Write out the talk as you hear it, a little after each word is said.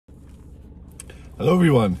Hello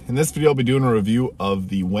everyone, in this video I'll be doing a review of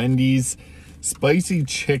the Wendy's spicy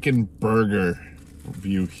chicken burger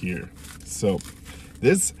review here. So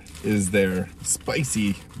this is their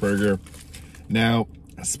spicy burger. Now,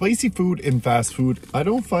 spicy food in fast food, I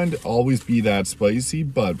don't find it always be that spicy,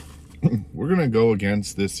 but we're gonna go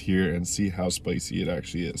against this here and see how spicy it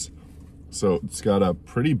actually is. So it's got a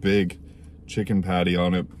pretty big chicken patty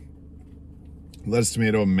on it, lettuce,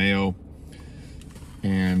 tomato, and mayo,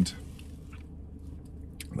 and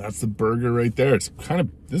that's the burger right there. It's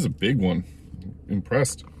this is a big one.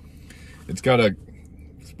 Impressed. It's got a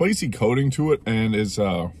spicy coating to it and is,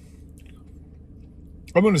 I'm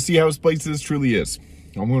going to see how spicy this truly is.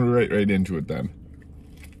 I'm going to right into it then.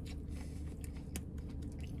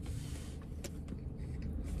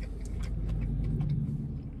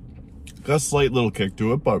 Got a slight little kick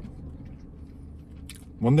to it, but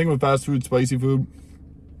one thing with fast food, spicy food,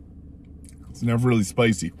 it's never really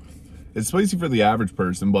spicy. It's spicy for the average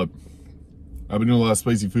person, but I've been doing a lot of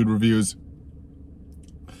spicy food reviews.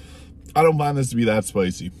 I don't find this to be that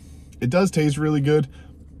spicy. It does taste really good,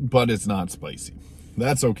 but it's not spicy.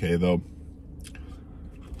 That's okay though.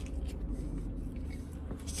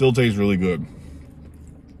 Still tastes really good.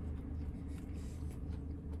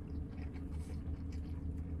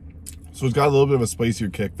 So it's got a little bit of a spicier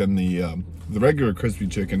kick than the regular crispy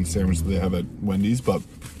chicken sandwich that they have at Wendy's, but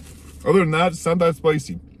other than that, it's not that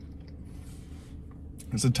spicy.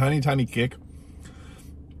 It's a tiny kick.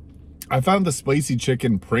 I found the spicy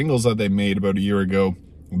chicken Pringles that they made about a year ago.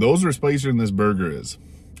 Those are spicier than this burger is.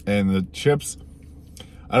 And the chips,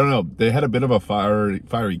 I don't know, they had a bit of a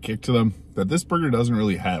fiery kick to them that this burger doesn't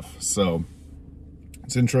really have. So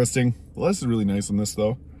it's interesting. The lettuce is really nice on this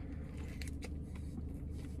though.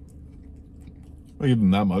 I'll give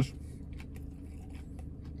them that much.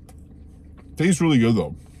 Tastes really good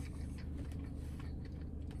though.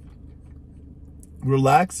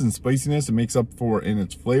 Relaxed and spiciness it makes up for in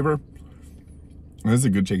its flavor. And this is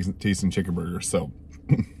a good tasting chicken burger, so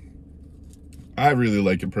I really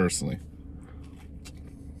like it personally.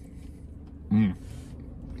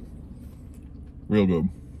 Real good.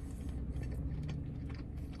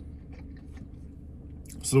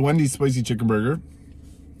 So the Wendy's spicy chicken burger,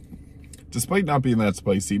 despite not being that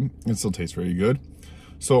spicy, it still tastes very good.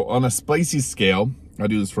 So on a spicy scale, I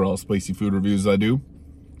do this for all spicy food reviews I do.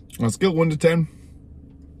 On a scale of 1 to 10,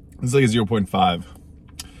 it's like a 0.5.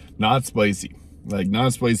 Not spicy. Like,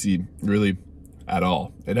 not spicy, really, at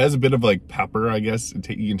all. It has a bit of, like, pepper, I guess. You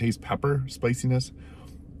can taste pepper spiciness.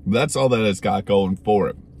 That's all that it's got going for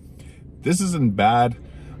it. This isn't bad,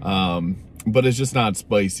 but it's just not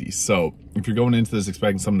spicy. So, if you're going into this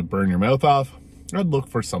expecting something to burn your mouth off, I'd look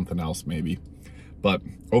for something else, maybe. But,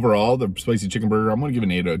 overall, the spicy chicken burger, I'm going to give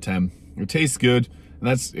it an 8 out of 10. It tastes good, and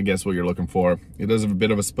that's, I guess, what you're looking for. It does have a bit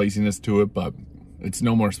of a spiciness to it, but it's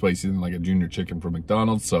no more spicy than like a junior chicken from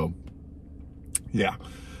McDonald's. So yeah,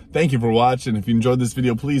 thank you for watching. If you enjoyed this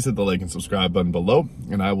video, please hit the like and subscribe button below,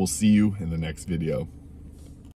 and I will see you in the next video.